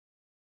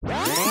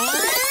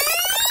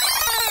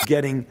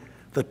getting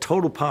the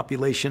total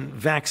population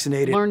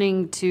vaccinated.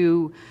 Learning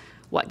to,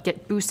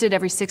 get boosted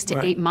every 6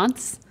 to 8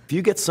 months? If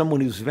you get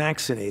someone who's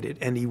vaccinated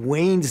and he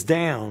wanes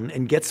down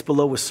and gets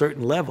below a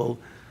certain level,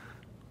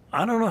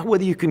 I don't know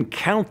whether you can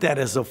count that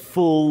as a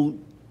full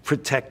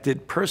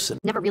protected person.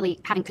 Never really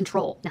having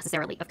control,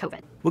 necessarily, of COVID.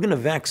 We're going to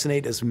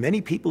vaccinate as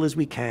many people as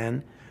we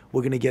can.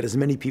 We're going to get as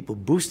many people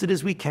boosted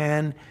as we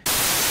can.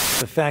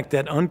 The fact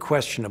that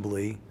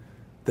unquestionably,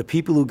 the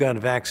people who got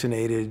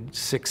vaccinated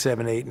 6,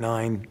 7, 8,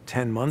 9,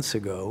 10 months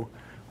ago,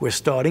 we're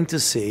starting to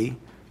see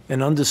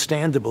an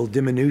understandable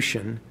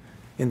diminution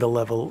in the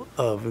level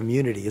of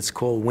immunity. It's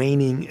called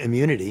waning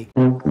immunity.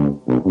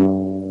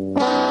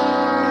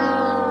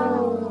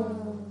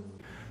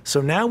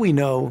 So now we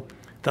know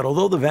that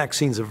although the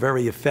vaccines are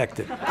very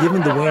effective,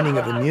 given the waning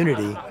of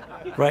immunity,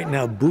 right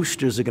now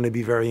boosters are going to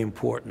be very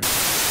important.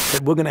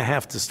 That we're going to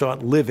have to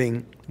start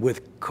living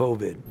with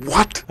COVID.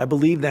 What? I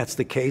believe that's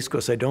the case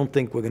because I don't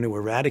think we're going to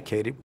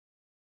eradicate it.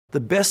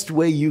 The best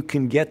way you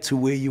can get to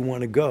where you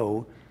want to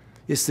go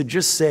is to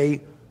just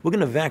say, we're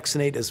going to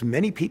vaccinate as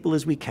many people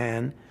as we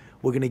can.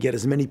 We're going to get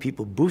as many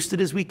people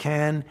boosted as we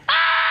can.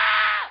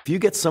 If you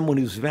get someone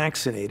who's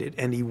vaccinated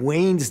and he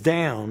wanes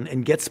down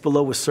and gets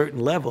below a certain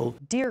level,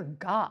 Dear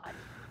God.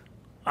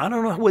 I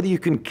don't know whether you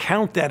can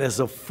count that as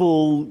a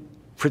full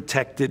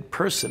protected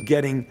person.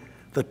 Getting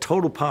the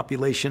total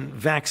population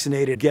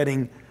vaccinated,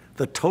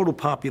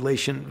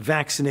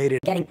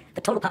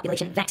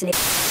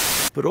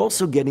 but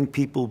also getting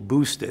people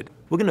boosted.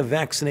 We're going to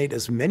vaccinate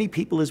as many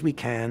people as we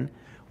can.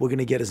 We're going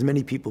to get as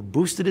many people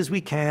boosted as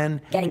we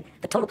can. Getting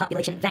the total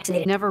population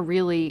vaccinated. Never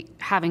really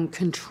having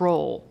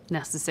control,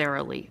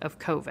 necessarily, of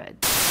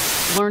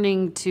COVID.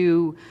 Learning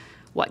to,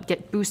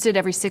 get boosted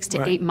every 6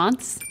 to 8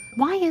 months?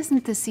 Why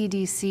isn't the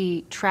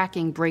CDC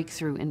tracking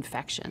breakthrough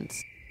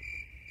infections?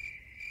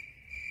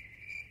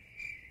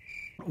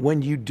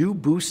 When you do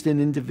boost an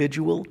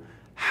individual,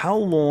 how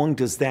long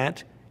does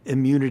that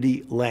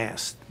immunity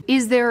last?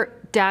 Is there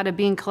data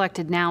being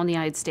collected now in the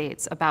United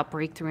States about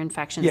breakthrough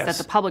infections that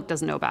the public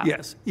doesn't know about?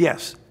 Yes.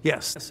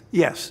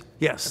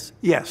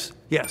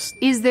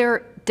 Is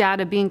there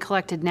data being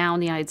collected now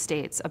in the United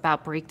States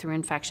about breakthrough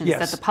infections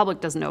that the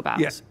public doesn't know about?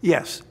 Yes.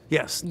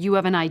 You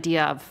have an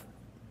idea of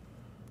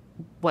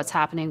what's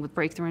happening with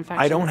breakthrough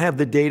infections? I don't have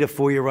the data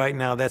for you right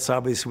now. That's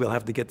obvious. We'll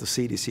have to get the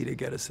CDC to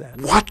get us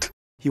that. What?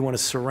 You want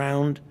to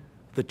surround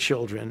the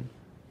children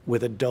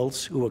with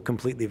adults who are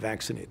completely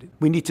vaccinated.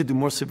 We need to do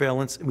more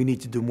surveillance, and we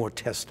need to do more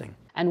testing.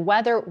 And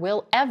whether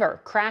we'll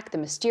ever crack the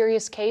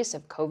mysterious case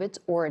of COVID's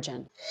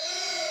origin.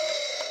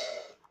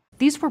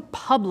 These were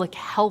public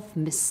health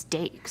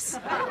mistakes.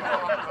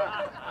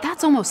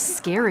 That's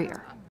almost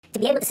scarier. To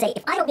be able to say,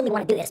 if I don't really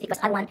want to do this because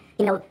I want,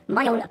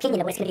 my own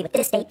opinion of what it's going to be with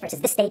this state versus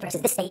this state versus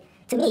this state,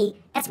 to me,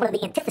 that's one of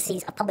the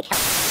antitheses of public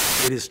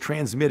health. It is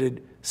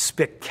transmitted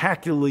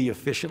spectacularly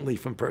efficiently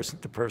from person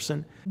to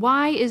person.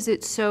 Why is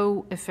it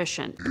so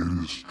efficient?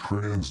 It is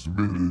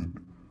transmitted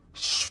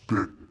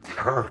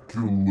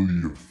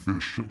spectacularly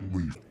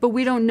efficiently. But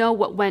we don't know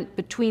what went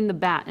between the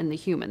bat and the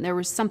human. There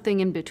was something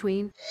in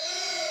between?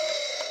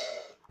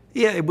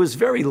 Yeah, it was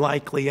very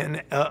likely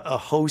a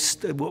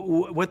host.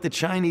 What the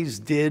Chinese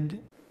did,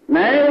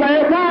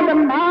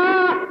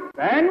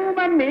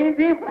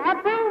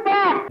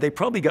 they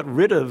probably got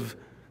rid of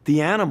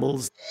the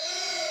animals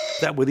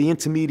that were the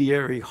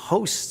intermediary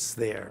hosts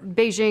there.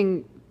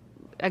 Beijing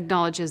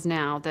acknowledges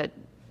now that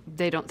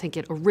they don't think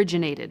it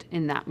originated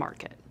in that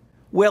market.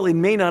 Well, it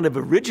may not have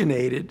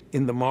originated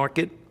in the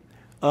market,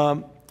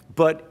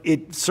 but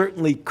it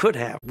certainly could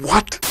have.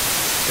 What?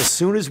 As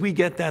soon as we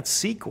get that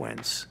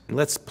sequence,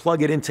 let's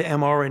plug it into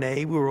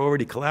mRNA. We were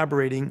already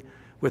collaborating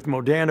with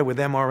Moderna with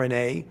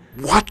mRNA.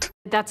 What?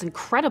 That's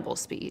incredible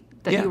speed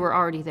that you were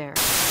already there. At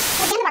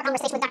the end of our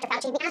conversation with Dr.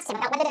 Fauci, we asked him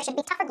about whether there should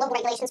be tougher global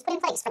regulations put in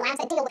place for labs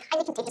that deal with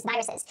highly contagious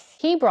viruses.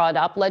 He brought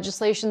up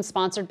legislation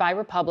sponsored by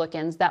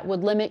Republicans that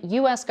would limit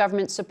U.S.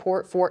 government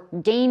support for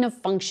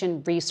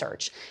gain-of-function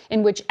research,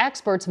 in which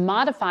experts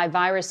modify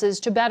viruses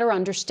to better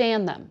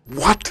understand them.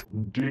 What?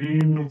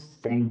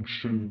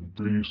 Gain-of-function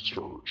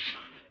research,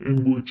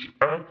 in which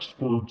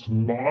experts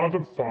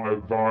modify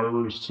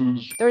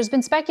viruses. There has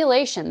been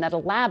speculation that a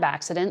lab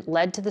accident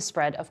led to the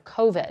spread of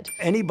COVID.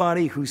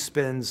 Anybody who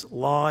spends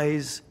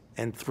lies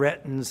and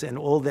threatens and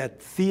all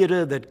that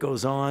theater that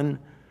goes on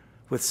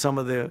with some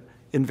of the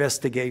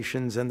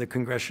investigations and the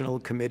congressional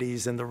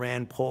committees and the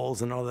Rand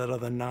Pauls and all that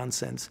other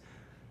nonsense,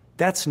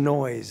 that's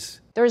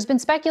noise. There has been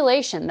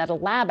speculation that a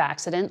lab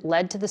accident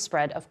led to the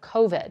spread of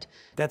COVID.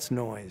 That's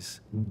noise.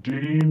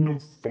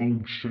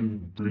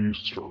 Gain-of-function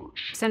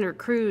research. Senator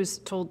Cruz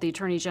told the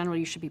Attorney General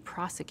you should be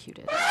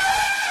prosecuted.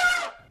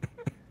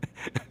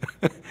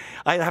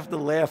 I have to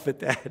laugh at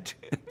that.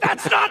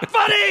 That's not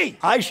funny!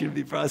 I should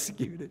be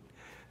prosecuted.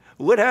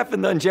 What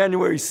happened on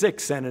January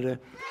 6th, Senator?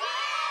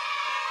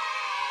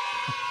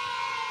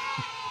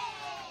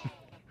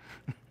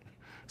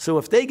 So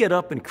if they get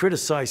up and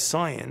criticize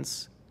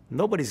science,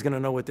 nobody's going to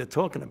know what they're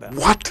talking about.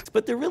 What?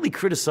 But they're really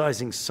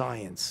criticizing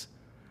science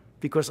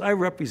because I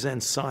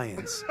represent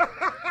science.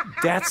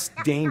 That's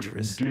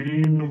dangerous.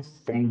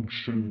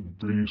 Gain-of-function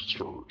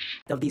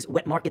research. Of these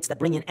wet markets that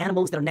bring in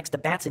animals that are next to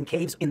bats in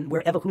caves in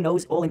wherever, who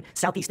knows, all in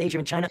Southeast Asia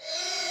and China.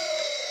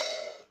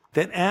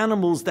 That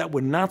animals that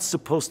were not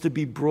supposed to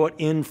be brought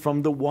in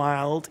from the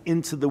wild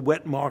into the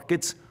wet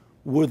markets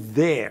were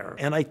there.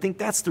 And I think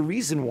that's the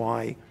reason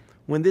why,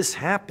 when this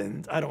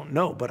happened, I don't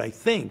know, but I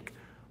think,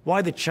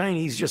 why the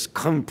Chinese just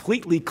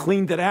completely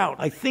cleaned it out.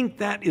 I think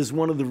that is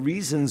one of the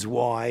reasons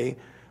why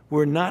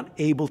we're not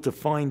able to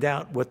find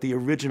out what the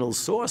original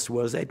source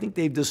was. I think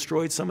they've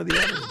destroyed some of the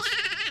evidence.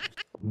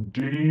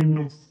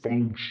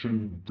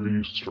 Gain-of-function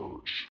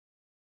research.